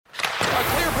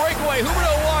away.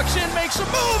 Huberdeau walks in, makes a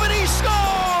move, and he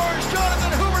scores!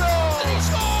 Jonathan Huberdeau! And he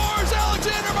scores!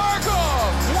 Alexander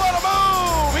Markov! What a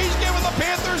move! He's given the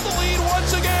Panthers the lead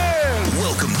once again!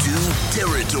 Welcome to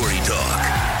Territory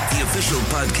Talk, the official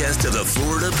podcast of the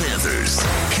Florida Panthers.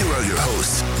 Here are your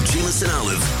hosts, Jameson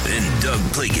Olive and Doug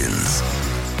Plagens.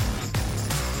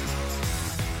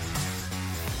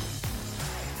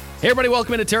 Hey everybody,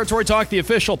 welcome into Territory Talk, the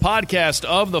official podcast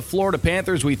of the Florida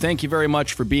Panthers. We thank you very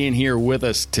much for being here with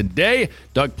us today.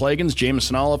 Doug Plagens,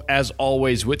 Jameson Olive, as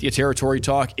always with you. Territory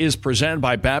Talk is presented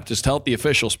by Baptist Health, the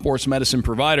official sports medicine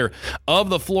provider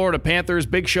of the Florida Panthers.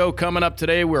 Big show coming up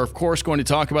today. We're, of course, going to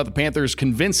talk about the Panthers'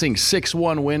 convincing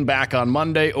 6-1 win back on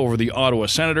Monday over the Ottawa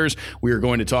Senators. We are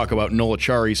going to talk about Noel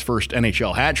Acciari's first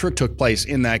NHL hat trick took place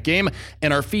in that game.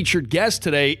 And our featured guest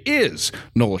today is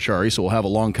Noel Acciari, so we'll have a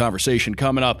long conversation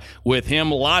coming up with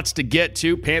him. Lots to get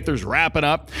to. Panthers wrapping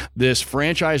up this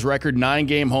franchise record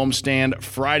 9-game homestand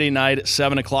Friday night,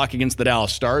 7 o'clock against the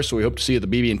Dallas Stars. So we hope to see you at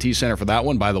the BB&T Center for that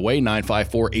one. By the way,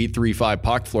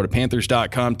 954-835-PUCK,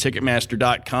 FloridaPanthers.com,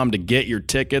 Ticketmaster.com to get your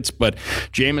tickets. But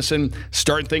Jameson,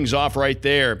 starting things off right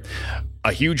there.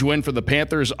 A huge win for the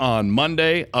Panthers on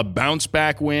Monday, a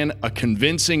bounce-back win, a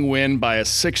convincing win by a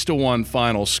 6-1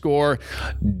 final score.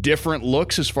 Different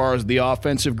looks as far as the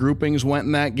offensive groupings went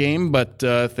in that game, but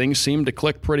things seemed to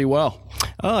click pretty well.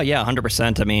 Oh, yeah,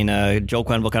 100%. I mean, Joe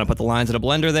Quenneville kind of put the lines in a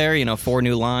blender there. 4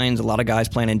 new lines, a lot of guys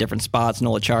playing in different spots.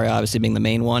 Noel Acciari obviously being the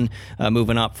main one,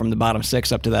 moving up from the bottom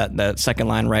 6 up to that second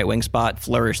line right wing spot,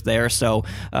 flourished there. So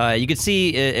you could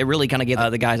see it really kind of gave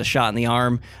the guys a shot in the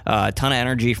arm. A ton of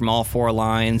energy from all 4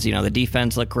 lines. The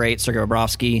defense looked great. Sergei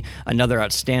Bobrovsky, another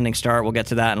outstanding start. We'll get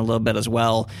to that in a little bit as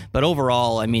well. But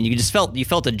overall, I mean, you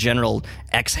felt a general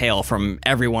exhale from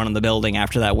everyone in the building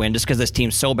after that win, just because this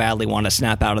team so badly wanted to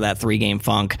snap out of that 3-game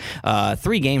funk.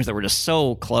 3 games that were just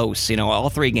so close. All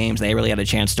 3 games they really had a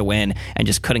chance to win and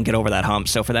just couldn't get over that hump.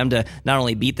 So for them to not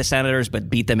only beat the Senators, but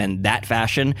beat them in that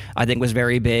fashion, I think was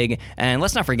very big. And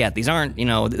let's not forget, these aren't,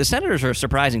 the Senators are a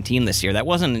surprising team this year. That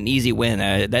wasn't an easy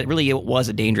win. That really was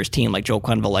a dangerous team, like Joe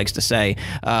Quenneville likes to say.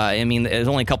 I mean, it was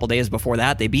only a couple days before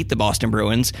that they beat the Boston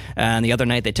Bruins, and the other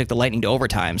night they took the Lightning to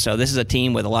overtime. So this is a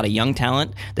team with a lot of young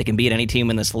talent. They can beat any team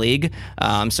in this league.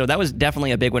 So that was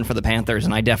definitely a big win for the Panthers,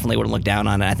 and I definitely wouldn't look down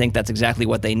on it. I think that's exactly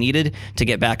what they needed to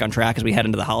get back on track as we head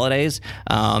into the holidays.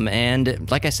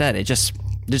 And like I said, it just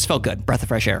felt good. Breath of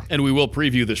fresh air. And we will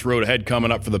preview this road ahead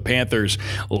coming up for the Panthers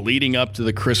leading up to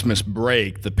the Christmas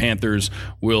break. The Panthers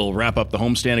will wrap up the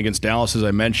homestand against Dallas, as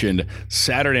I mentioned,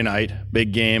 Saturday night.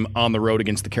 Big game on the road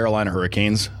against the Carolina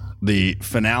Hurricanes. The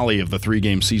finale of the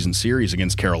 3-game season series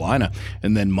against Carolina.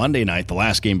 And then Monday night, the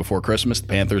last game before Christmas, the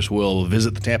Panthers will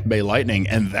visit the Tampa Bay Lightning,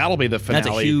 and that'll be the finale.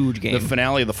 That's a huge game. The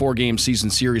finale of the 4-game season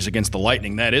series against the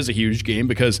Lightning. That is a huge game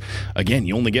because, again,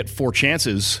 you only get 4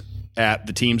 chances at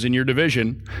the teams in your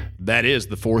division. That is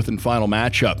the 4th and final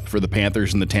matchup for the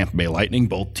Panthers and the Tampa Bay Lightning.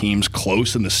 Both teams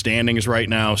close in the standings right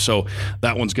now, so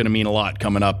that one's going to mean a lot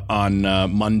coming up on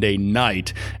Monday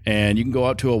night. And you can go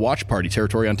out to a watch party,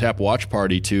 Territory on Tap watch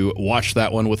party, to watch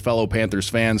that one with fellow Panthers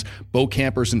fans, Bo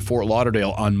Campers in Fort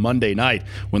Lauderdale on Monday night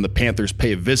when the Panthers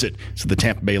pay a visit to the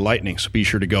Tampa Bay Lightning. So be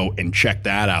sure to go and check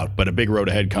that out. But a big road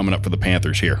ahead coming up for the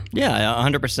Panthers here. Yeah,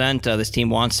 100%. This team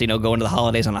wants to go into the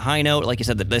holidays on a high note. Like you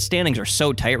said, the standings are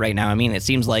so tight right now. I mean, it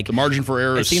seems like the margin for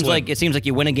error is slim. It seems like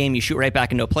you win a game, you shoot right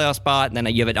back into a playoff spot, and then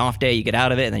you have an off day, you get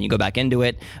out of it, and then you go back into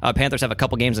it. Panthers have a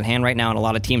couple games in hand right now, and a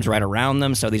lot of teams right around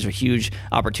them, so these are huge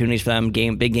opportunities for them.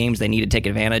 Big games they need to take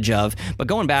advantage of. But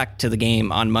going back to the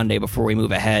game on Monday before we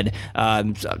move ahead,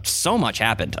 so much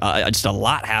happened. Just a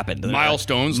lot happened.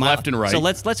 Milestones left and right. So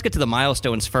let's get to the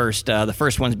milestones first. The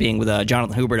first one's being with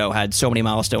Jonathan Huberdeau had so many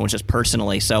milestones just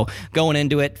personally. So going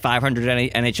into it,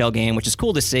 500 NHL game, which is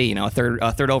cool to see. A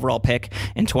third overall pick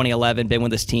in 2011, been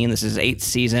with this team. This is his 8th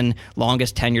season,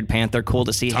 longest tenured Panther. Cool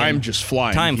to see him. Time just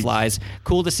flying. Time flies.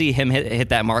 Cool to see him hit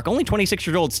that mark. Only 26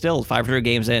 years old still, 500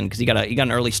 games in, because he got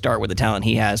an early start with the talent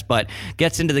he has. But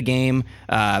gets into the game,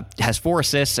 has 4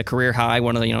 assists, a career high.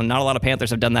 One of the not a lot of Panthers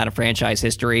have done that in franchise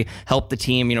history. Helped the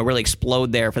team really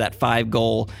explode there for that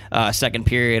 5-goal second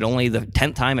period. Only the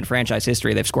 10th time in franchise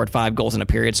history they've scored 5 goals in a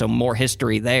period. So more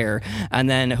history there. And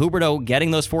then Huberdeau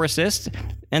getting those 4 assists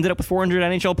ended up with 400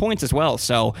 NHL points as well.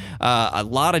 So a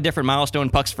lot of different milestone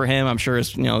pucks for him. I'm sure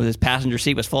his passenger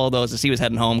seat was full of those as he was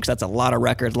heading home, because that's a lot of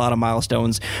records, a lot of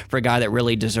milestones for a guy that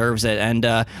really deserves it. And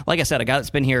like I said, a guy that's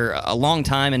been here a long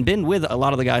time and been with a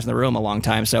lot of the guys in the room a long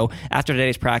time. So after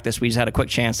today's practice, we just had a quick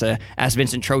chance to ask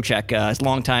Vincent Trocheck, his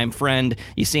longtime friend.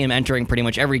 You see him entering pretty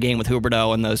much every game with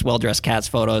Huberdeau and those well-dressed Cats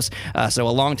photos. So a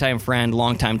longtime friend,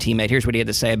 longtime teammate. Here's what he had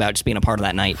to say about just being a part of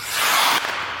that night.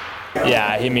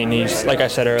 Yeah, I mean, he's, like I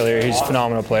said earlier, he's a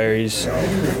phenomenal player. He's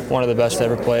one of the best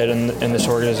ever played in this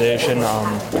organization.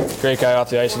 Great guy off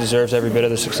the ice. He deserves every bit of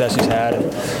the success he's had. And,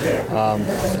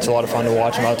 it's a lot of fun to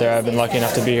watch him out there. I've been lucky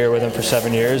enough to be here with him for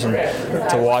 7 years, and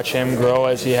to watch him grow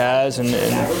as he has, and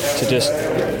to just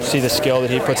see the skill that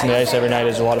he puts in the ice every night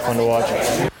is a lot of fun to watch.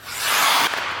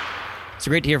 It's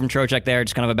great to hear from Trocheck there,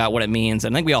 just kind of about what it means.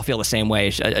 And I think we all feel the same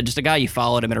way. Just a guy you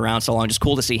followed, him been around so long, just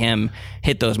cool to see him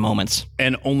hit those moments.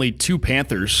 And only 2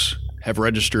 Panthers have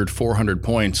registered 400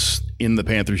 points in the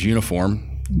Panthers uniform.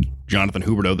 Jonathan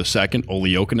Huberdeau the second,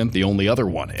 Olli Jokinen the only other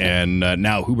one. And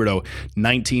now Huberdeau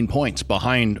 19 points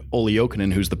behind Olli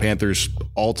Jokinen, who's the Panthers'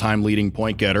 all-time leading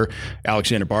point getter.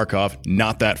 Alexander Barkov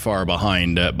not that far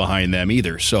behind them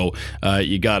either. So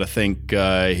you got to think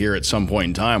here at some point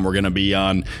in time we're going to be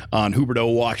on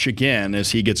Huberdeau watch again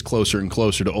as he gets closer and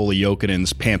closer to Olli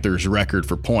Jokinen's Panthers record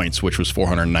for points, which was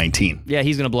 419. Yeah,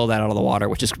 he's going to blow that out of the water,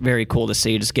 which is very cool to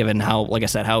see, just given how, like I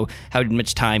said, how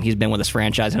much time he's been with this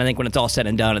franchise. And I think when it's all said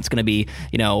and done, it's going to be,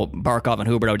 Barkov and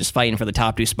Huberdeau just fighting for the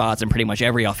top 2 spots in pretty much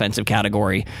every offensive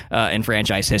category in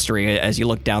franchise history as you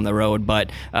look down the road.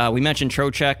 But we mentioned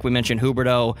Trocheck, we mentioned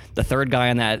Huberdeau, the third guy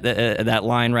on that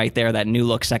line right there, that new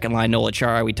look second line, Noel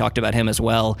Acciari. We talked about him as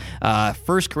well.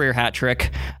 First career hat trick.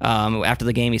 After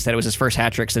the game, he said it was his first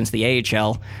hat trick since the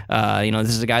AHL. This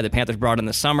is a guy the Panthers brought in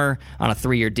the summer on a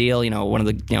 3-year deal. One of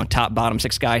the top bottom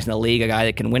 6 guys in the league, a guy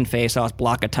that can win faceoffs,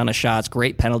 block a ton of shots,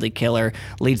 great penalty killer,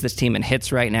 leads this team in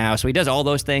hits right now. So he does all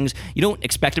those things. You don't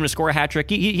expect him to score a hat trick.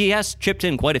 He has chipped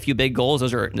in quite a few big goals.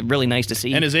 Those are really nice to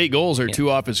see. And his 8 goals are 2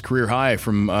 off his career high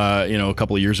from a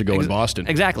couple of years ago in Boston.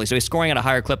 Exactly. So he's scoring at a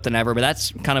higher clip than ever, but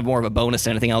that's kind of more of a bonus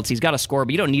than anything else. He's got to score,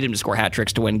 but you don't need him to score hat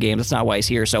tricks to win games. That's not why he's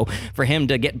here. So for him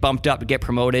to get bumped up, to get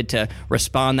promoted, to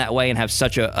respond that way and have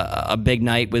such a big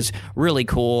night was really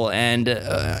cool. And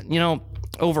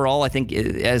overall, I think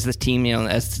as this team,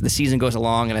 as the season goes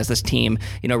along and as this team,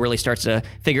 really starts to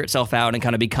figure itself out and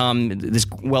kind of become this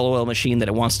well-oiled machine that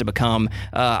it wants to become,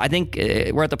 I think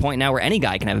we're at the point now where any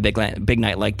guy can have a big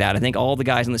night like that. I think all the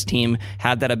guys on this team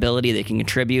have that ability. They can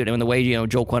contribute. And the way,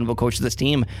 Joel Quenneville coaches this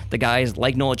team, the guys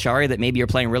like Noel Acciari that maybe are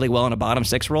playing really well in a bottom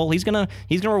 6 role, he's gonna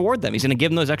reward them. He's gonna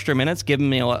give them those extra minutes, give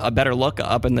them a better look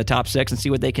up in the top 6 and see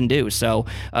what they can do. So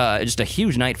just a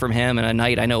huge night from him, and a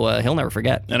night I know he'll never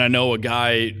forget. And I know a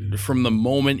guy from the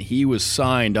moment he was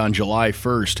signed on July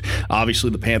 1st, obviously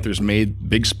the Panthers made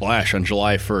big splash on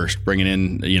July 1st, bringing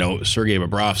in, Sergei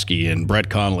Bobrovsky and Brett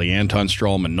Connolly, Anton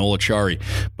Stralman, Noel Acciari.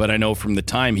 But I know from the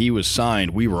time he was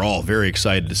signed, we were all very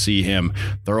excited to see him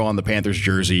throw on the Panthers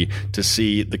jersey, to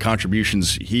see the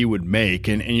contributions he would make.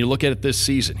 And you look at it this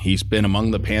season, he's been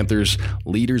among the Panthers'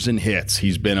 leaders in hits.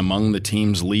 He's been among the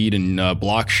team's lead in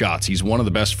block shots. He's one of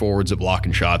the best forwards at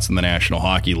blocking shots in the National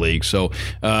Hockey League. So,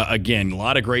 again, a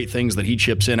lot of great things that he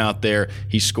chips in out there.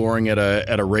 He's scoring at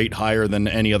a rate higher than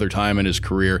any other time in his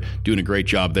career. Doing a great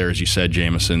job there, as you said,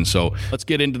 Jameson. So let's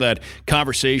get into that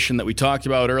conversation that we talked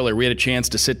about earlier. We had a chance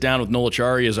to sit down with Noel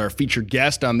Acciari as our featured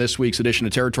guest on this week's edition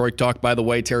of Territory Talk. By the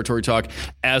way, Territory Talk,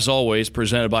 as always,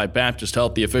 presented by Baptist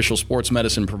Health, the official sports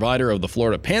medicine provider of the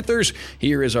Florida Panthers.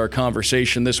 Here is our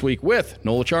conversation this week with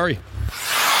Noel Acciari.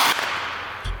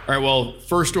 All right, well,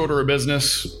 first order of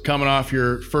business, coming off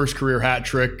your first career hat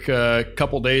trick, a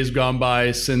couple days gone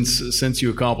by since you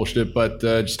accomplished it, but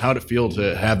just how'd it feel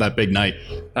to have that big night?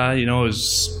 It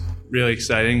was really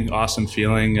exciting, awesome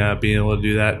feeling, being able to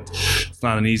do that. It's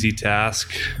not an easy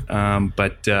task,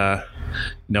 but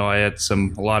I had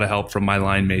a lot of help from my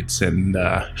line mates, and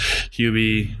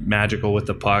Hubie, magical with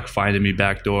the puck, finding me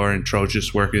back door, and Troch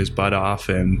just working his butt off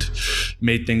and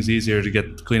made things easier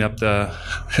to clean up the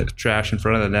trash in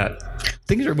front of the net.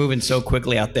 Things are moving so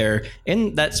quickly out there.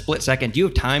 In that split second, do you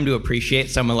have time to appreciate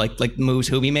some of like the moves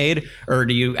Hubie made, or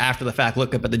do you, after the fact,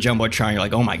 look up at the jumbotron and you're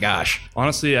like, oh my gosh?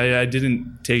 Honestly, I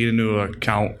didn't take it into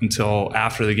account until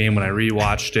after the game when I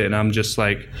rewatched it, and I'm just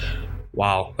like,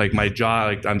 wow, like my jaw,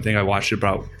 I think I watched it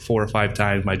about 4 or 5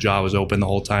 times. My jaw was open the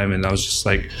whole time, and I was just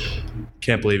like,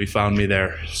 can't believe he found me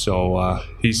there. So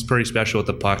he's pretty special with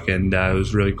the puck, and it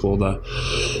was really cool to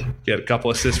get a couple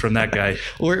assists from that guy.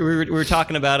 We were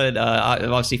talking about it,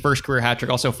 obviously first career hat trick,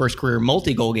 also first career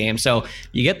multi-goal game. So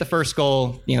you get the first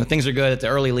goal, things are good. It's an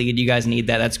early lead. You guys need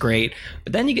that. That's great.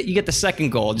 But then you get the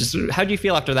second goal. Just how do you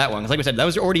feel after that one? Because like we said, that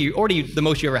was already the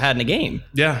most you ever had in a game.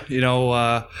 Yeah,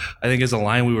 I think as a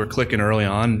line we were clicking early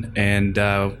on, and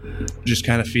just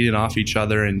kind of feeding off each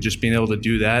other, and just being able to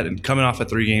do that, and coming off a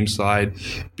 3-game slide,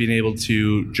 being able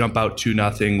to jump out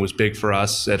 2-0 was big for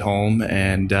us at home,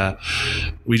 and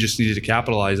we just needed to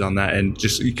capitalize on that. And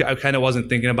just I kind of wasn't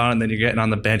thinking about it, and then you're getting on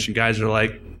the bench and guys are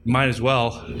like, might as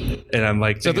well. And I'm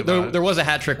like, so there was a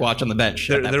hat trick watch on the bench.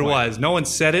 There was. No one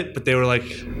said it, but they were like,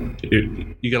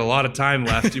 you got a lot of time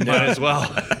left. You might as well.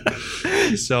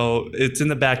 So it's in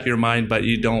the back of your mind, but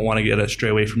you don't want to get stray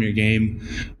away from your game.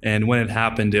 And when it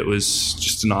happened, it was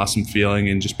just an awesome feeling,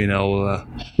 and just being able to,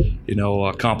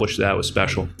 accomplish that was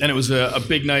special. And it was a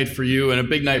big night for you and a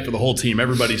big night for the whole team.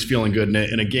 Everybody's feeling good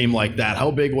in a game like that.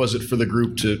 How big was it for the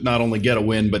group to not only get a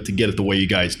win, but to get it the way you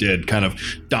guys did, kind of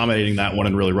dominating that one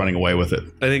and really running away with it?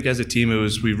 I think as a team,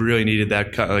 we really needed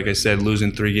that. Like I said,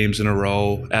 losing 3 games in a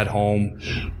row at home,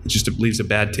 it just leaves a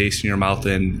bad taste in your mouth.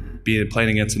 And playing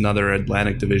against another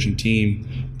Atlantic Division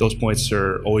team, those points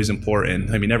are always important.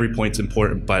 I mean, every point's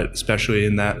important, but especially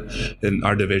in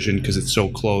our division because it's so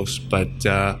close. But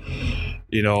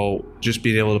just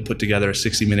being able to put together a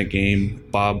 60-minute game.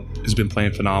 Bob has been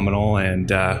playing phenomenal, and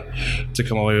to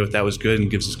come away with that was good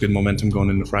and gives us good momentum going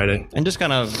into Friday. And just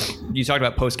kind of, you talked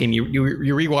about post-game, you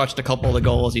rewatched a couple of the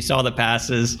goals, you saw the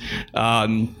passes,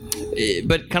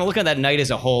 but kind of looking at that night as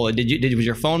a whole, was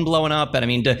your phone blowing up?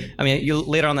 And you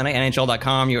later on the night,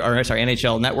 NHL.com,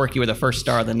 NHL Network, you were the first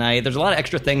star of the night. There's a lot of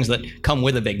extra things that come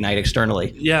with a big night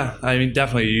externally. Yeah, I mean,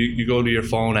 definitely. You go to your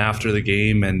phone after the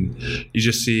game, and you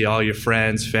just see all your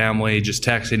friends, family, just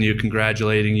texting you,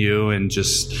 congratulating you, and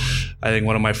just, I think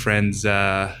one of my friends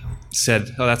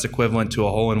said, "Oh, that's equivalent to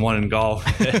a hole-in-one in golf."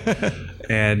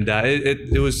 And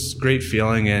it was a great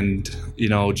feeling, and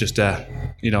just to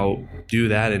do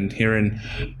that, and hearing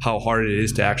how hard it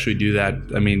is to actually do that.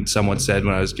 I mean, someone said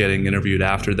when I was getting interviewed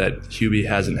after that Hubie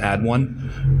hasn't had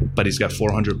one, but he's got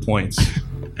 400 points.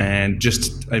 And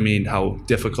just, how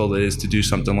difficult it is to do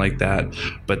something like that.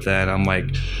 But then I'm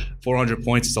like, 400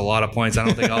 points is a lot of points. I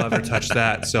don't think I'll ever touch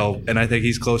that. So, and I think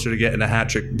he's closer to getting a hat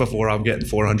trick before I'm getting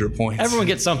 400 points. Everyone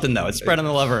gets something, though. It's spreading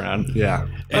the love around. Yeah.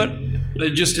 But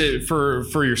just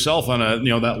for yourself on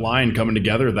that line coming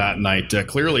together that night,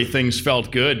 clearly things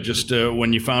felt good. Just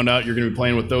when you found out you're going to be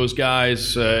playing with those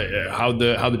guys, how'd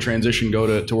the transition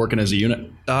go to working as a unit?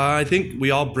 I think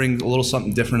we all bring a little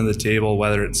something different to the table,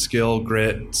 whether it's skill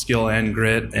and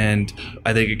grit, and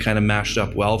I think it kind of mashed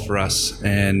up well for us.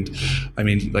 And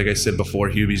like I said before,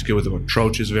 Hubie's good with the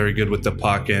Troach is very good with the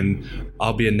puck, and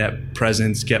I'll be a net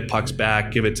presence, get pucks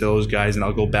back, give it to those guys, and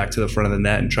I'll go back to the front of the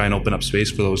net and try and open up space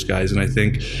for those guys. And I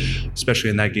think,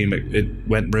 especially in that game, it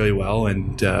went really well,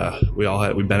 and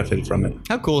we benefited from it.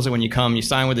 How cool is it when you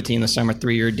sign with the team this summer,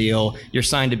 3-year deal, you're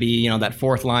signed to be that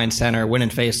fourth line center, winning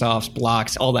faceoffs,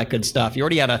 blocks, all that good stuff. You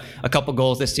already had a couple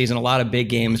goals this season, a lot of big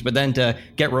games, but then to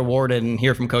get rewarded and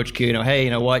hear from Coach Q, hey,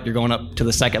 you know what, you're going up to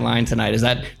the second line tonight. Does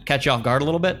that catch you off guard a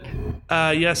little bit?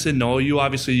 Yes and no. You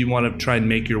want to try and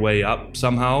make your way up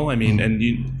somehow. And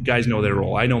you guys know their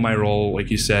role. I know my role,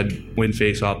 like you said, win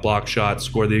faceoff, block shots,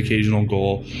 score the occasional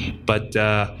goal. But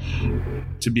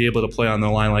to be able to play on the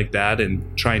line like that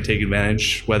and try and take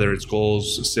advantage, whether it's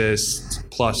goals, assists,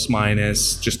 plus,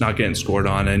 minus, just not getting scored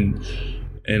on,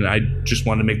 and I just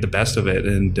wanted to make the best of it,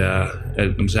 and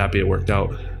I'm just happy it worked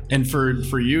out. And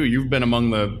for you, you've been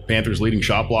among the Panthers' leading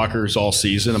shot blockers all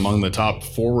season, among the top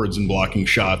forwards in blocking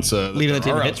shots. Leading the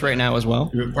team in hits right now as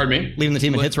well. Pardon me? Leading the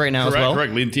team in hits right now as well.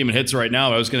 Correct. Leading the team in hits right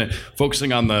now. I was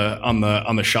focusing on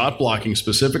the shot blocking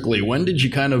specifically. When did you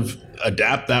kind of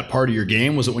adapt that part of your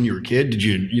game? Was it when you were a kid? Did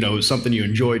you something you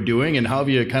enjoyed doing? And how have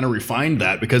you kind of refined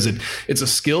that? Because it's a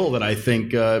skill that I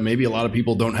think maybe a lot of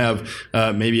people don't have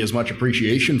maybe as much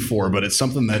appreciation for, but it's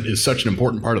something that is such an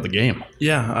important part of the game.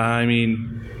 Yeah,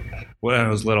 when I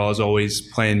was little, I was always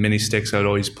playing mini sticks. I would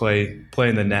always play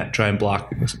in the net, try and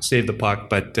block, save the puck.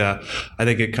 But I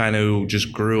think it kind of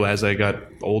just grew as I got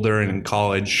older. And in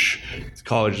college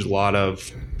is a lot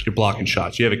of you're blocking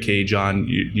shots. You have a cage on,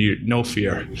 you no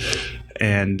fear.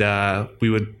 And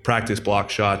we would practice block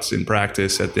shots in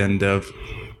practice at the end of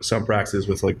some practices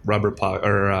with like rubber puck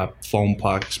or foam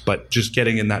pucks, but just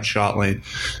getting in that shot lane.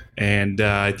 And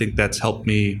I think that's helped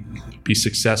me be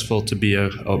successful to be a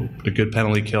good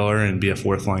penalty killer and be a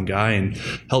fourth line guy, and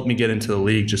helped me get into the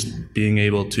league, just being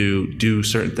able to do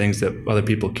certain things that other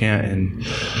people can't,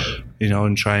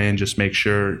 and try and just make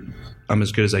sure I'm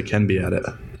as good as I can be at it.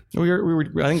 We were.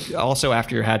 I think also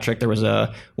after your hat trick, there was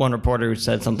one reporter who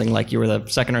said something like you were the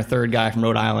second or third guy from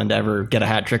Rhode Island to ever get a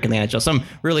hat trick in the NHL. Some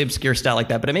really obscure stat like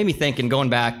that. But it made me think, and going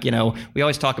back, we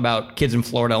always talk about kids in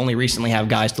Florida only recently have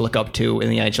guys to look up to in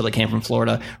the NHL that came from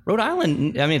Florida. Rhode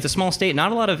Island, it's a small state.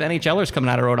 Not a lot of NHLers coming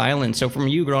out of Rhode Island. So from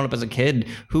you growing up as a kid,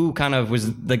 who kind of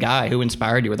was the guy who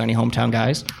inspired you? Were there any hometown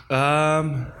guys?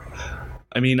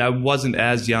 I wasn't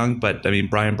as young, but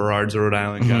Brian Berard's a Rhode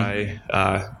Island guy,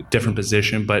 different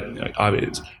position, but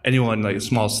anyone like a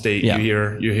small state, you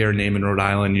hear a name in Rhode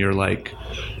Island, you're like,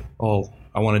 oh,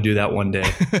 I want to do that one day.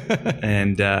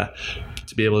 And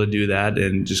to be able to do that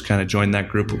and just kind of join that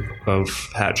group of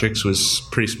hat tricks was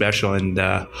pretty special.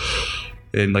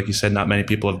 And like you said, not many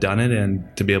people have done it, and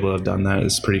to be able to have done that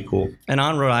is pretty cool. And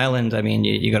on Rhode Island, I mean,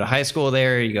 you go to high school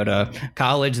there, you go to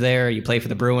college there, you play for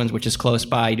the Bruins, which is close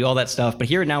by, you do all that stuff. But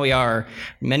here now we are,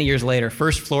 many years later,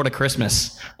 first Florida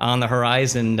Christmas on the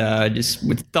horizon. Just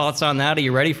with thoughts on that, are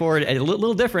you ready for it? A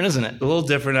little different, isn't it? A little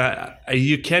different.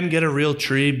 You can get a real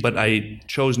tree, but I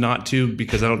chose not to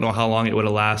because I don't know how long it would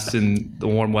have lasted in the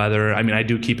warm weather. I mean, I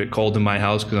do keep it cold in my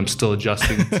house because I'm still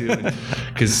adjusting to it.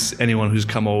 Because anyone who's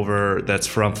come over that's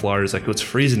from Florida is like, oh, it's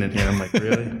freezing in here. I'm like,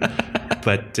 really?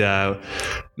 But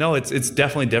no, it's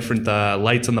definitely different. The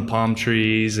lights on the palm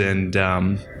trees, and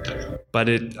but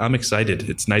I'm excited.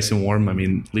 It's nice and warm. I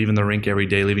mean, leaving the rink every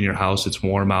day, leaving your house, it's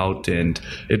warm out, and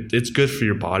it's good for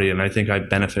your body. And I think I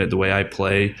benefited the way I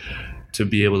play to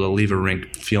be able to leave a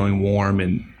rink feeling warm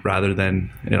and rather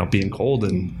than being cold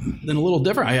and then a little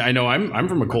different. I know I'm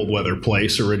from a cold weather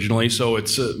place originally, so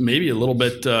it's maybe a little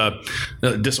bit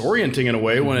disorienting in a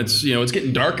way when it's it's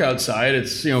getting dark outside.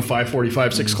 It's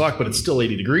 5:45, 6 o'clock, but it's still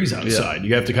 80 degrees outside. Yeah.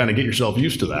 You have to kind of get yourself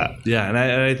used to that. Yeah, and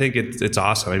I think it's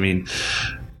awesome. I mean,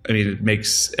 it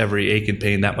makes every ache and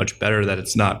pain that much better that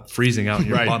it's not freezing out and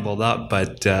you're bundled up.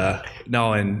 But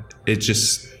no, and it's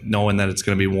just knowing that it's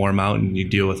going to be warm out and you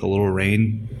deal with a little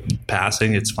rain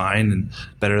passing, it's fine and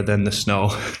better than the snow.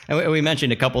 And we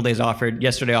mentioned a couple of days offered,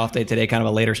 yesterday off day, today kind of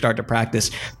a later start to practice.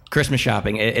 Christmas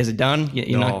shopping, is it done?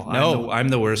 I'm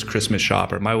the worst Christmas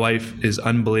shopper. My wife is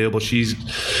unbelievable. She's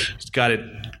got it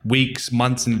weeks,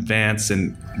 months in advance,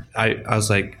 and I was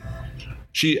like,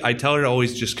 I tell her to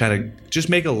always just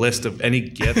make a list of any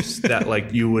gifts that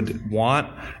like you would want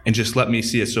and just let me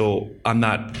see it, so I'm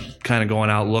not kind of going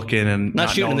out looking and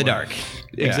not shooting in the dark.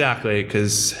 Exactly,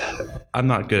 because I'm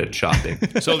not good at shopping.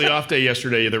 So the off day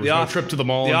yesterday, there was no trip to the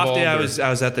mall. The off day, I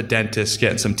was at the dentist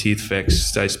getting some teeth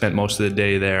fixed. I spent most of the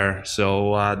day there,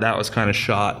 so that was kind of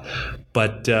shot.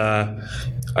 But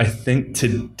I think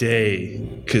today,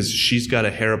 because she's got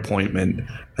a hair appointment,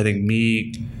 I think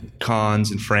me, Cons,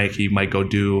 and Frankie might go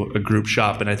do a group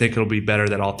shop, and I think it'll be better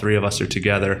that all three of us are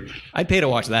together. I'd pay to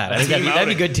watch that. I think that'd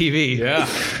be good TV.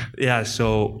 Yeah.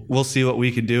 So we'll see what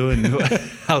we can do and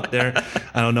out there.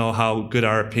 I don't know how good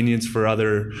our opinions for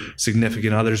other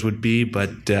significant others would be,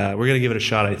 but we're gonna give it a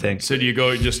shot, I think. So do you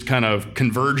go just kind of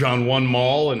converge on one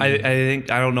mall? And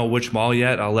I don't know which mall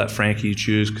yet. I'll let Frankie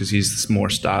choose because he's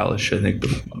more stylish, I think.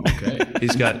 Okay.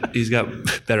 He's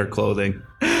got better clothing.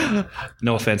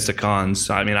 No offense to Cons.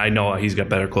 I mean, I know he's got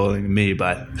better clothing than me,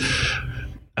 but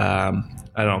I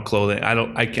don't know clothing.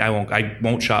 I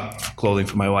won't shop for clothing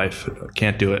for my wife. I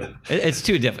can't do it. It's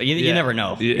too difficult. You never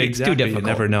know. Exactly. It's too difficult. You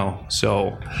never know.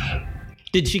 So,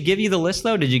 did she give you the list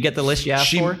though? Did you get the list you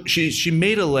asked for? She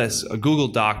made a list, a Google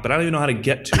Doc, but I don't even know how to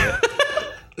get to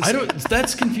it.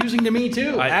 That's confusing to me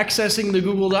too. Accessing the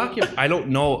Google document. I don't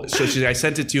know. So I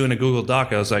sent it to you in a Google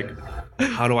Doc. I was like,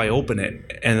 how do I open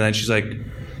it? And then she's like,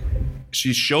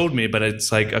 she showed me, but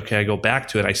it's like, okay, I go back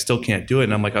to it. I still can't do it.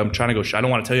 And I'm like, I'm trying to go. I don't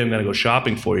want to tell you I'm going to go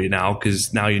shopping for you now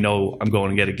because now I'm going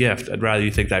to get a gift. I'd rather you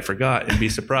think that I forgot and be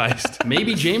surprised.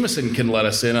 Maybe Jameson can let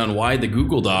us in on why the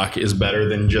Google Doc is better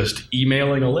than just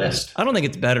emailing a list. I don't think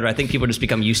it's better. I think people just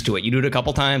become used to it. You do it a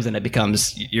couple times and it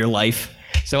becomes your life.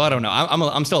 So I don't know.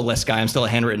 I'm still a list guy. I'm still a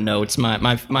handwritten notes.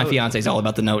 My fiance is all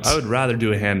about the notes. I would rather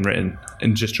do a handwritten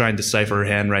and just try and decipher her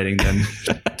handwriting than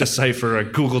decipher a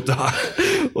Google Doc.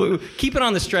 Well, keeping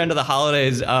on this trend of the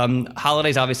holidays,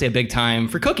 holidays obviously a big time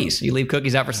for cookies. You leave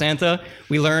cookies out for Santa.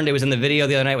 We learned it was in the video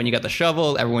the other night when you got the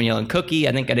shovel, everyone yelling cookie.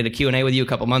 I think I did a Q&A with you a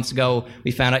couple months ago.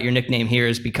 We found out your nickname here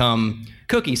has become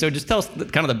Cookie. So just tell us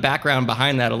kind of the background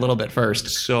behind that a little bit first.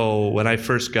 So when I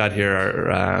first got here,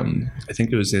 I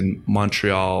think it was in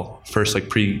Montreal, first like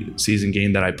pre-season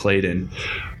game that I played in,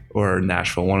 or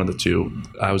Nashville, one of the two.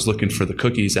 I was looking for the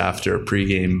cookies after a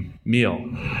pregame meal,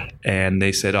 and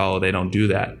they said, "Oh, they don't do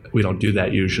that. We don't do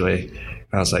that usually."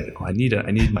 And I was like, "Oh, I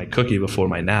need my cookie before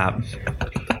my nap."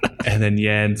 And then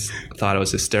Jens thought it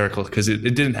was hysterical because it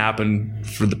didn't happen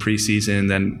for the preseason.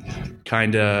 Then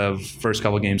kind of first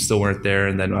couple of games still weren't there.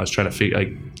 And then I was trying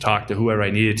to talk to whoever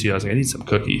I needed to. I was like, I need some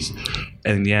cookies.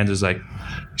 And Jens was like,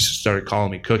 he started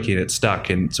calling me Cookie, and it stuck.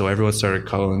 And so everyone started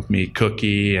calling me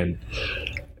Cookie, and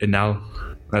now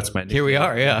that's my name. Here we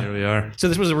are, yeah. Here we are. So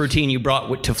this was a routine you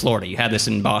brought to Florida. You had this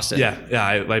in Boston. Yeah.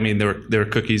 I mean, there were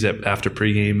cookies after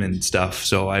pregame and stuff.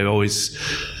 So I always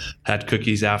had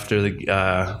cookies after the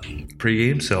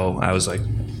pregame. So I was like,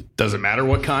 Does it matter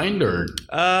what kind, or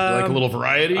like a little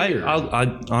variety?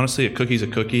 I honestly, a cookie's a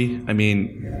cookie. I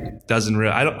mean, doesn't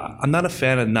really. I'm not a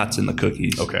fan of nuts in the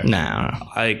cookies. Okay. No.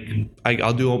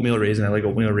 I'll do oatmeal raisin. I like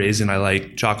oatmeal raisin. I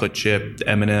like chocolate chip,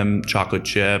 M&M chocolate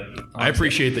chip. I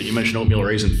appreciate that you mentioned oatmeal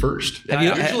raisin first.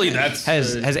 Usually that's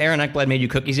has Aaron Ekblad made you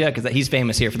cookies yet? Because he's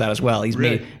famous here for that as well. He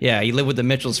lived with the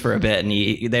Mitchells for a bit, and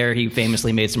he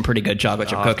famously made some pretty good chocolate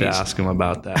chip cookies. I'll have to ask him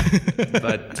about that.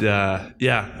 But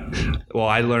yeah, well,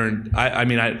 I learned. I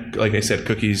mean, like I said,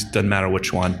 cookies doesn't matter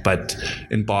which one. But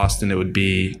in Boston, it would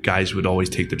be guys would always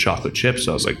take the chocolate chips.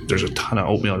 So I was like, there's a ton of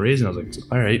oatmeal raisin. I was like,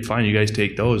 all right, fine, you guys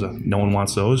take those. No one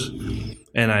wants those.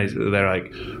 And they're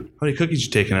like, how many cookies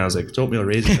you taking? And I was like, it's oatmeal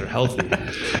raisins. They're healthy.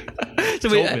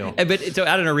 So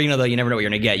at an arena, though, you never know what you're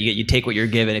going to get. You take what you're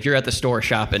given. If you're at the store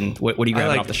shopping, what are you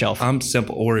grabbing off the shelf? I'm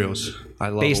simple. Oreos. I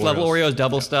love base level Oreos,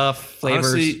 double stuff,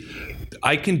 flavors. Honestly,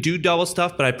 I can do double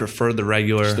stuff, but I prefer the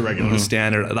regular, the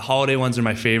standard. The holiday ones are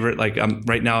my favorite. Like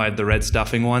right now, I have the red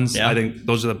stuffing ones. Yeah. I think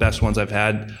those are the best ones I've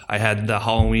had. I had the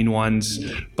Halloween ones,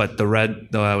 but the red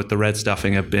with the red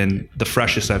stuffing have been the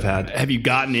freshest I've had. Have you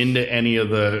gotten into any of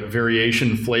the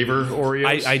variation flavor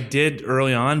Oreos? I did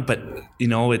early on, but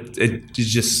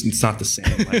it's not the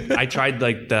same. Like, I tried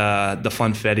like the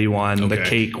funfetti one, the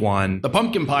cake one. The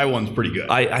pumpkin pie one's pretty good.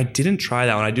 I didn't try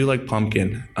that one. I do like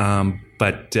pumpkin.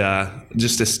 But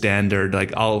just a standard,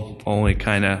 like I'll only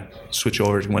kind of switch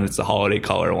over when it's the holiday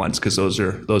color ones because those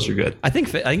are good. I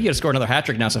think you got to score another hat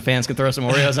trick now, so fans can throw some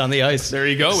Oreos on the ice. There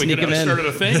you go. We could have started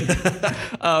a thing.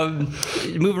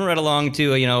 Moving right along to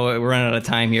we're running out of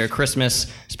time here.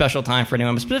 Christmas, special time for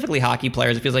anyone, but specifically hockey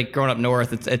players. It feels like growing up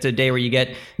north, it's a day where you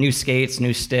get new skates,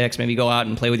 new sticks, maybe go out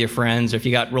and play with your friends, or if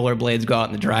you got rollerblades, go out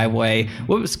in the driveway.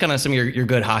 What was kind of some of your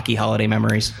good hockey holiday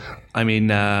memories? I mean,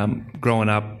 growing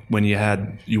up, when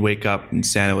you wake up and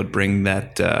Santa would bring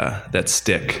that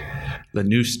stick, the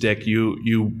new stick.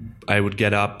 I would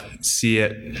get up, see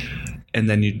it, and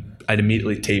then I'd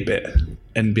immediately tape it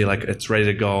and be like, it's ready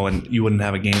to go, and you wouldn't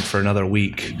have a game for another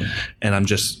week. And I'm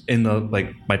just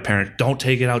my parents, don't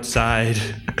take it outside,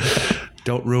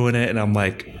 don't ruin it. And I'm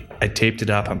like, I taped it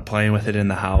up. I'm playing with it in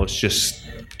the house, just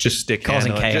stick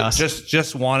causing chaos.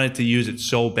 Just wanted to use it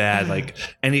so bad, like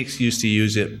any excuse to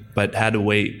use it, but had to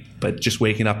wait. But just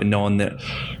waking up and knowing that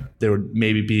there would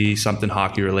maybe be something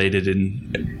hockey related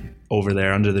and over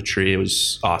there under the tree, it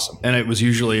was awesome. And it was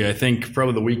usually, I think,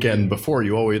 probably the weekend before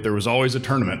there was always a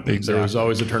tournament. Exactly. There was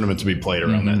always a tournament to be played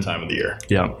around that time of the year.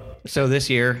 Yeah. So this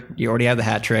year, you already have the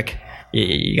hat trick.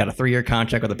 You got a 3-year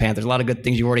contract with the Panthers. A lot of good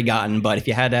things you've already gotten. But if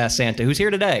you had to ask Santa, who's here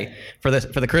today for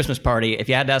the Christmas party, if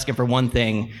you had to ask him for one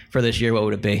thing for this year, what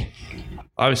would it be?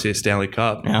 Obviously a Stanley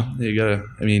Cup. Yeah.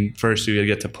 First you got to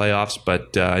get to playoffs,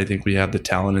 but I think we have the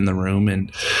talent in the room,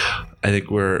 and I think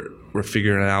we're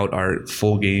figuring out our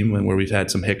full game and where we've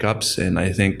had some hiccups, and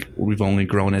I think we've only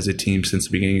grown as a team since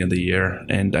the beginning of the year,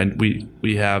 and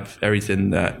we have everything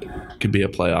that could be a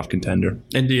playoff contender.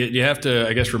 And you have to,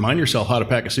 I guess, remind yourself how to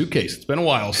pack a suitcase. It's been a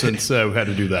while since we've had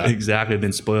to do that. Exactly. I've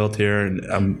been spoiled here, and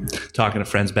I'm talking to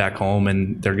friends back home,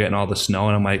 and they're getting all the snow,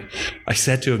 and I'm like, I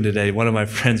said to him today, one of my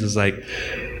friends was like,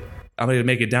 I'm going to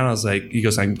make it down. I was like, he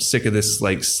goes, I'm sick of this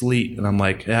like sleet. And I'm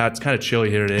like, yeah, it's kind of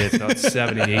chilly here today. It's about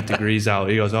 78 degrees out.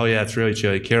 He goes, oh yeah, it's really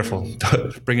chilly. Careful.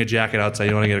 Bring a jacket outside.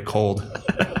 You don't want to get a cold.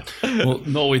 Well,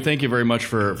 Noel, we thank you very much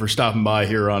for stopping by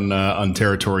here on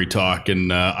Territory Talk.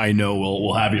 And I know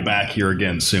we'll have you back here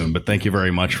again soon, but thank you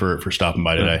very much for stopping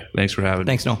by today. Thanks for having me.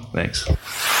 Thanks, Noel. Thanks.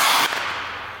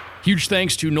 Huge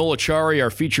thanks to Noel Acciari,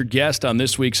 our featured guest on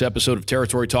this week's episode of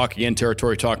Territory Talk. Again,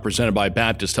 Territory Talk presented by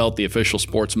Baptist Health, the official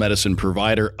sports medicine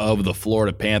provider of the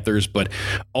Florida Panthers. But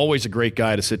always a great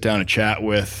guy to sit down and chat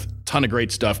with. Ton of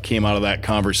great stuff came out of that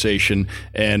conversation,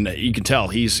 and you can tell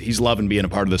he's loving being a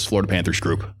part of this Florida Panthers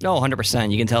group. Oh,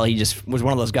 100%. You can tell he just was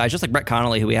one of those guys, just like Brett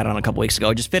Connolly, who we had on a couple weeks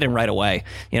ago, just fit in right away.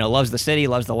 Loves the city,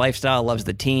 loves the lifestyle, loves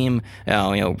the team,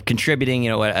 contributing,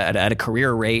 at a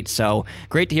career rate. So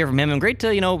great to hear from him, and great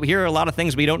to, hear a lot of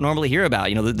things we don't normally hear about.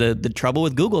 The trouble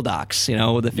with Google Docs,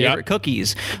 the favorite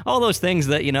cookies, all those things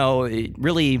that,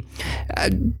 really,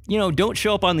 don't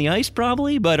show up on the ice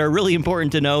probably, but are really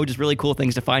important to know, just really cool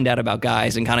things to find out about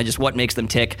guys and kind of just what makes them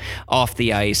tick off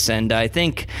the ice. And I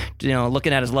think,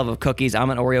 looking at his love of cookies,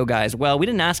 I'm an Oreo guy as well. We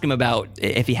didn't ask him about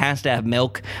if he has to have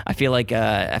milk. I feel like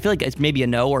it's maybe a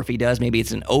no, or if he does, maybe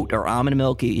it's an oat or almond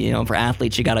milk. For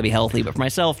athletes, you got to be healthy. But for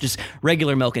myself, just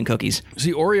regular milk and cookies.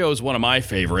 See, Oreo is one of my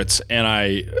favorites, and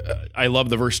I love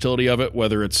the versatility of it,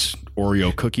 whether it's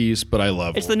Oreo cookies, but I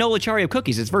love it's the Noel Acciari of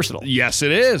cookies. It's versatile. Yes,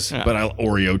 it is. Yeah. But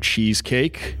Oreo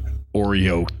cheesecake,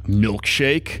 Oreo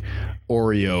milkshake,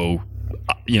 Oreo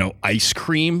ice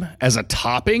cream as a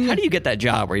topping. How do you get that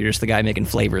job where you're just the guy making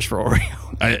flavors for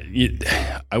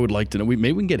Oreo? I would like to know.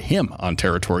 Maybe we can get him on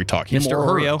Territory Talk. Him Mr. or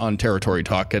her Oreo on Territory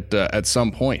Talk at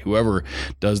some point. Whoever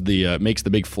does makes the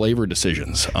big flavor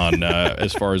decisions on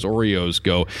as far as Oreos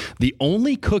go. The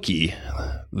only cookie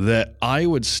that I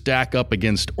would stack up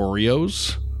against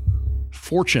Oreos,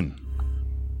 Fortune.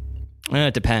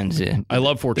 It depends. I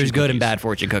love Fortune. There's good cookies. and bad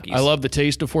Fortune cookies. I love the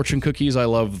taste of Fortune cookies. I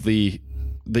love that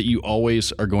you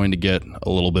always are going to get a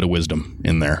little bit of wisdom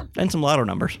in there. And some lotto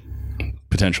numbers.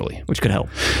 Potentially. Which could help.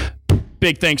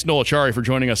 Big thanks, Noel Acciari, for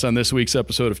joining us on this week's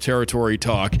episode of Territory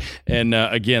Talk. And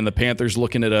again, the Panthers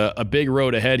looking at a big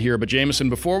road ahead here. But Jameson,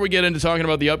 before we get into talking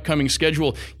about the upcoming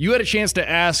schedule, you had a chance to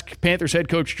ask Panthers head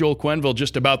coach Joel Quenneville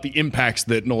just about the impacts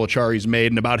that Noel Acciari's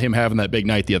made and about him having that big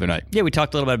night the other night. Yeah, we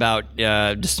talked a little bit about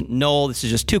just Noel. This is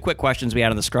just two quick questions we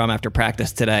had on the scrum after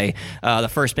practice today. The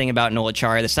first being about Noel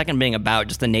Acciari, the second being about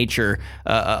just the nature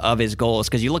of his goals.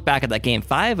 Because you look back at that game,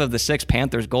 5 of the 6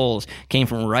 Panthers goals came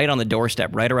from right on the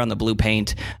doorstep, right around the blue paint.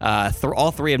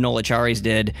 All 3 of Noel Acciari's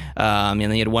did, and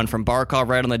then you had one from Barkov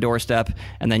right on the doorstep,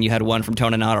 and then you had one from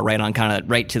Toninato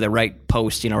right to the right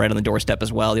post, right on the doorstep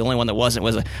as well. The only one that wasn't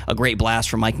was a great blast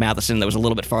from Mike Matheson that was a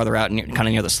little bit farther out, kind of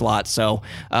near the slot. So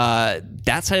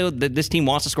that's how this team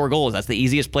wants to score goals. That's the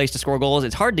easiest place to score goals.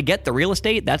 It's hard to get the real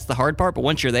estate. That's the hard part. But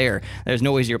once you're there, there's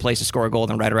no easier place to score a goal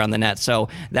than right around the net. So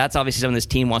that's obviously something this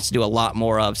team wants to do a lot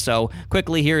more of. So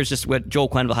quickly, here's just what Joel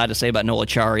Quenneville had to say about Noel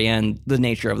Acciari and the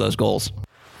nature of those goals.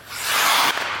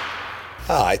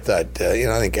 I thought,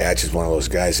 I think Atch is one of those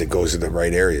guys that goes to the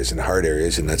right areas and the hard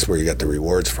areas, and that's where you got the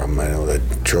rewards from. I know that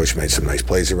Troch made some nice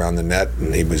plays around the net,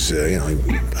 and he was, he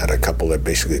had a couple that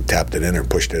basically tapped it in or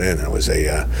pushed it in. It was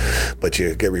but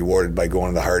you get rewarded by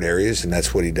going to the hard areas, and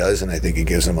that's what he does. And I think he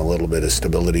gives them a little bit of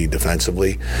stability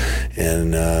defensively,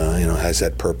 and has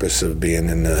that purpose of being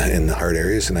in the hard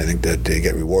areas. And I think that they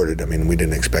get rewarded. I mean, we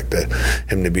didn't expect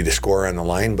him to be the scorer on the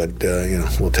line, but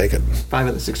we'll take it. 5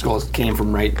 of the 6 goals came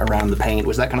from right around the paint.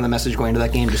 Was that kind of the message going into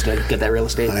that game, just to get that real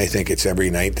estate? I think it's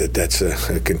every night that's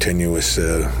a continuous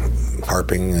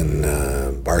harping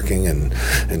and barking and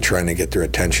trying to get their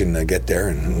attention to get there.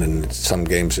 And some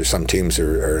games or some teams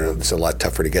are it's a lot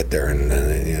tougher to get there,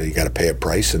 and you got to pay a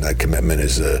price, and that commitment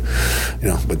is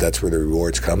but that's where the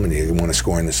rewards come. And you want to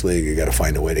score in this league, you got to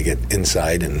find a way to get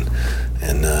inside, and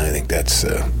I think that's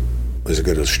was a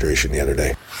good illustration the other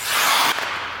day.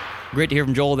 Great to hear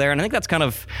from Joel there, and I think that's kind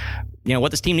of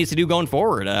what this team needs to do going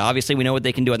forward. Obviously, we know what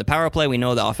they can do at the power play. We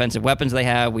know the offensive weapons they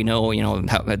have. We know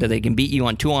that they can beat you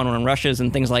on 2-on-1 rushes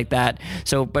and things like that.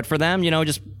 So, but for them,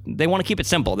 just they want to keep it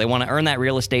simple. They want to earn that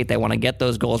real estate. They want to get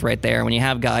those goals right there. When you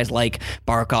have guys like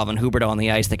Barkov and Huberdeau on the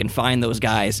ice, they can find those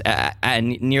guys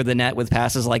near the net with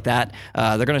passes like that.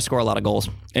 They're going to score a lot of goals.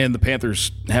 And the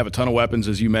Panthers have a ton of weapons,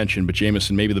 as you mentioned, but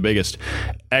Jameson, maybe the biggest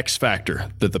X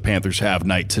factor that the Panthers have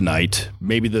night to night,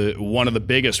 maybe one of the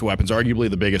biggest weapons, arguably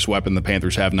the biggest weapon the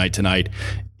Panthers have night to night,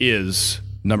 is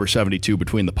number 72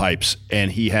 between the pipes,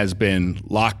 and he has been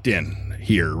locked in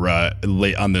here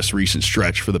late on this recent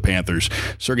stretch for the Panthers.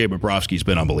 Sergei Bobrovsky's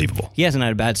been unbelievable. He hasn't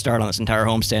had a bad start on this entire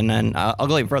homestand, and I'll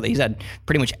go even further. He's had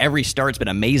pretty much every start's been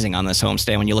amazing on this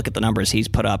homestand when you look at the numbers he's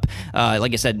put up.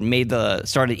 Like I said,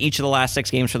 started each of the last 6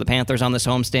 games for the Panthers on this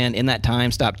homestand. In that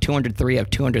time, stopped 203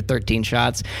 of 213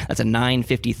 shots. That's a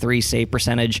 .953 save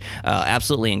percentage.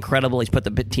 Absolutely incredible. He's put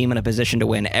the team in a position to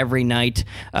win every night.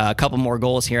 A couple more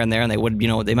goals here and there, and they would,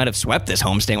 they might have swept this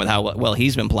homestand with how well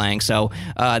he's been playing. So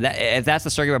if that's the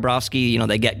Sergei Bobrovsky,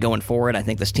 they get going forward, I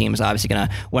think this team is obviously going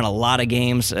to win a lot of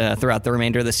games throughout the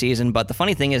remainder of the season. But the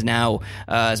funny thing is now,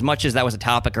 as much as that was a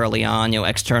topic early on,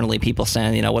 externally people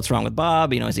saying, what's wrong with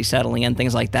Bob? Is he settling in?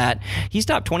 Things like that. He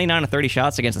stopped 29 of 30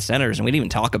 shots against the Senators, and we didn't even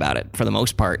talk about it for the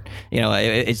most part.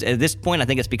 It's, at this point, I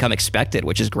think it's become expected,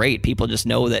 which is great. People just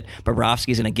know that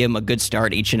Bobrovsky's going to give him a good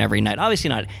start each and every night. Obviously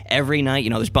not every night.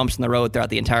 There's bumps in the road throughout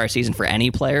the entire season for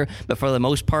any player, but for the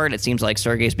most part, it seems like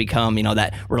Sergei's become,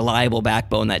 that reliable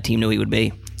backbone that team knew he would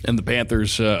be. And the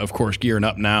Panthers, of course, gearing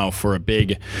up now for a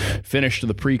big finish to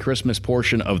the pre-Christmas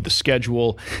portion of the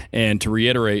schedule. And to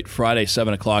reiterate, Friday,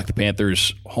 7 o'clock, the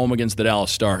Panthers home against the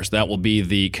Dallas Stars. That will be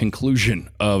the conclusion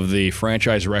of the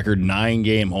franchise record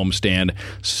 9-game homestand.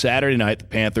 Saturday night, the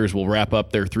Panthers will wrap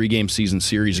up their 3-game season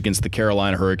series against the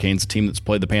Carolina Hurricanes, a team that's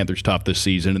played the Panthers tough this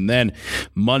season. And then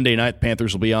Monday night, the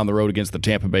Panthers will be on the road against the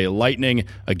Tampa Bay Lightning.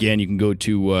 Again, you can go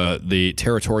to the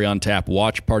Territory on Tap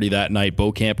watch party that night.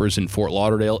 Bo Campers in Fort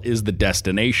Lauderdale is the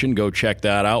destination. Go check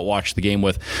that out. Watch the game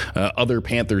with other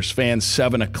Panthers fans.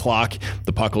 7 o'clock,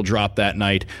 the puck will drop that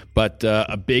night. But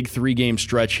a big 3-game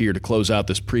stretch here to close out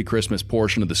this pre-Christmas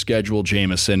portion of the schedule,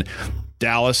 Jameson.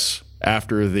 Dallas,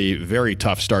 after the very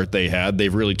tough start they had.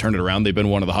 They've really turned it around. They've been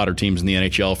one of the hotter teams in the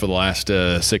NHL for the last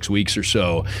 6 weeks or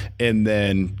so. And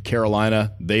then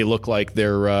Carolina, they look like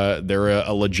they're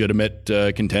a legitimate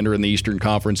contender in the Eastern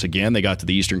Conference again. They got to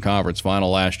the Eastern Conference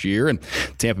final last year, and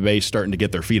Tampa Bay's starting to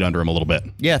get their feet under them a little bit.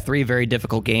 Yeah, 3 very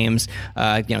difficult games.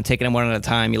 Taking them one at a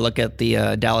time. You look at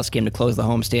the Dallas game to close the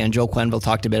homestand. Joe Quenneville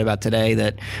talked a bit about today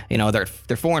that they're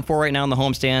 4-4 right now in the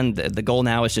homestand. The goal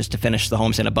now is just to finish the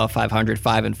homestand above 500,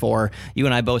 5-4. You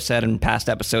and I both said in past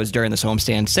episodes during this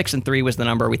homestand, 6-3 was the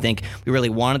number we think we really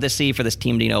wanted to see for this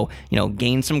team to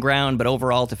gain some ground. But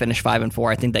overall, to finish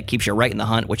 5-4, I think that keeps you right in the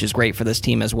hunt, which is great for this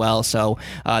team as well. So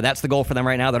that's the goal for them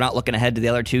right now. They're not looking ahead to the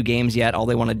other 2 games yet. All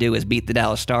they want to do is beat the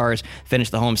Dallas Stars, finish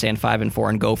the homestand 5-4,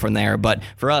 and go from there. But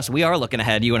for us, we are looking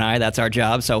ahead. You and I, that's our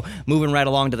job. So moving right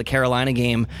along to the Carolina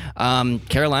game.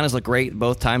 Carolina's looked great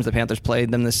both times the Panthers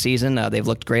played them this season. They've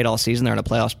looked great all season. They're in a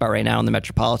playoff spot right now in the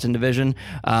Metropolitan Division.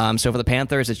 So for the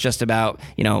Panthers, it's just about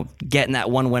getting that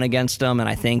one win against them. And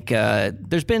I think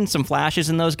there's been some flashes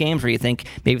in those games where you think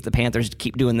maybe if the Panthers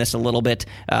keep doing this a little bit,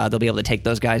 they'll be able to take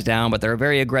those guys down. But they're a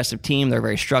very aggressive team. They're a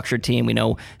very structured team. We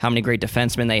know how many great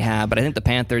defensemen they have. But I think the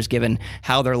Panthers, given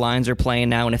how their lines are playing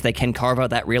now, and if they can carve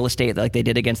out that real estate like they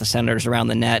did against the Senators around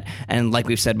the net, and like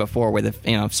we've said before, where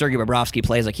if Sergei Bobrovsky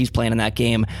plays like he's playing in that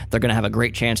game, they're going to have a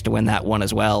great chance to win that one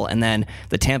as well. And then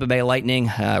the Tampa Bay Lightning,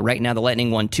 right now the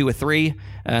Lightning won 2 of 3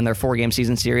 in their 4-game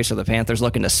season series, so the Panthers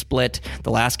looking to split.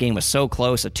 The last game was so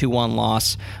close, a 2-1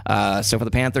 loss. So for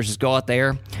the Panthers, just go out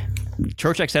there.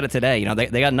 Trocheck said it today.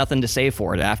 They got nothing to save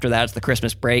for it. After that, it's the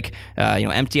Christmas break.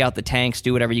 Empty out the tanks,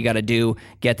 do whatever you got to do,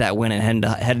 get that win, and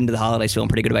head into the holidays feeling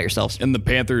pretty good about yourselves. And the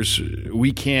Panthers,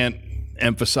 we can't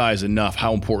emphasize enough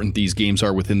how important these games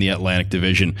are within the Atlantic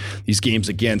Division. These games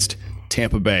against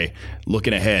Tampa Bay,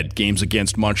 looking ahead, games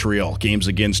against Montreal, games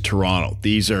against Toronto.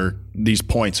 These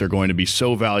points are going to be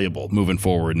so valuable moving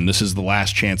forward, and this is the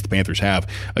last chance the Panthers have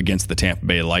against the Tampa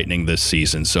Bay Lightning this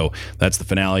season. So that's the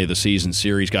finale of the season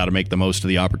series. Got to make the most of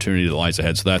the opportunity that lies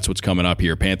ahead. So that's what's coming up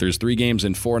here. Panthers 3 games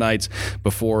in 4 nights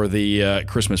before the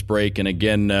Christmas break. And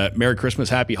again, Merry Christmas,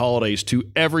 Happy Holidays to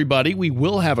everybody. We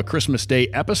will have a Christmas Day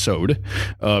episode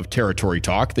of Territory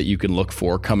Talk that you can look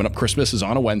for coming up. Christmas is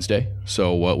on a Wednesday,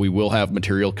 so we will have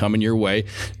material coming your way.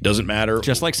 Doesn't matter.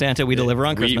 Just like Santa, we deliver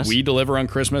on Christmas. We deliver on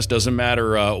Christmas. Doesn't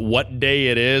matter what day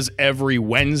it is. Every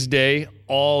Wednesday,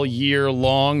 all year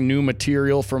long, new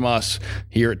material from us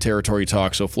here at Territory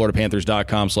Talk. So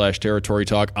floridapanthers.com/Territory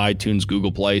Talk, iTunes,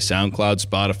 Google Play, SoundCloud,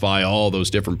 Spotify, all those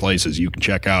different places you can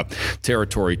check out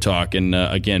Territory Talk. And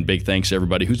again, big thanks to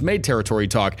everybody who's made Territory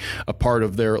Talk a part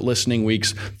of their listening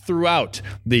weeks throughout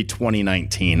the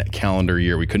 2019 calendar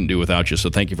year. We couldn't do without you. So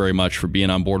thank you very much for being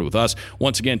on board with us.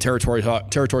 Once again, Territory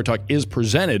Talk is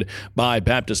presented by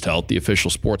Baptist Health, the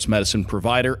official sports medicine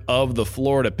provider of the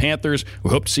Florida Panthers. We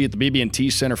hope to see you at the BB&T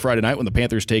Center Friday night when the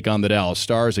Panthers take on the Dallas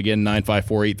Stars. Again,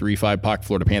 954-835 POC,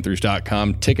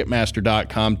 FloridaPanthers.com,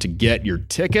 Ticketmaster.com to get your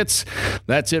tickets.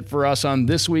 That's it for us on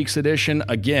this week's edition.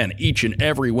 Again, each and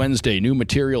every Wednesday, new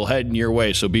material heading your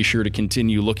way, so be sure to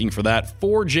continue looking for that.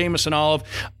 For Jameson Olive,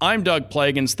 I'm Doug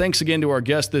Plagens. Thanks again to our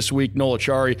guest this week, Noel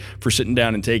Acciari, for sitting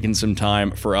down and taking some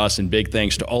time for us, and big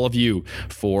thanks to all of you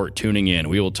for tuning in.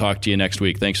 We will talk to you next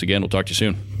week. Thanks again. We'll talk to you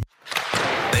soon.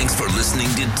 Thanks for listening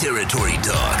to Territory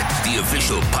Talk, the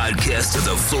official podcast of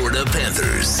the Florida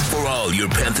Panthers. For all your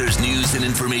Panthers news and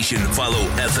information, follow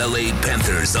FLA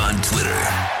Panthers on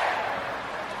Twitter.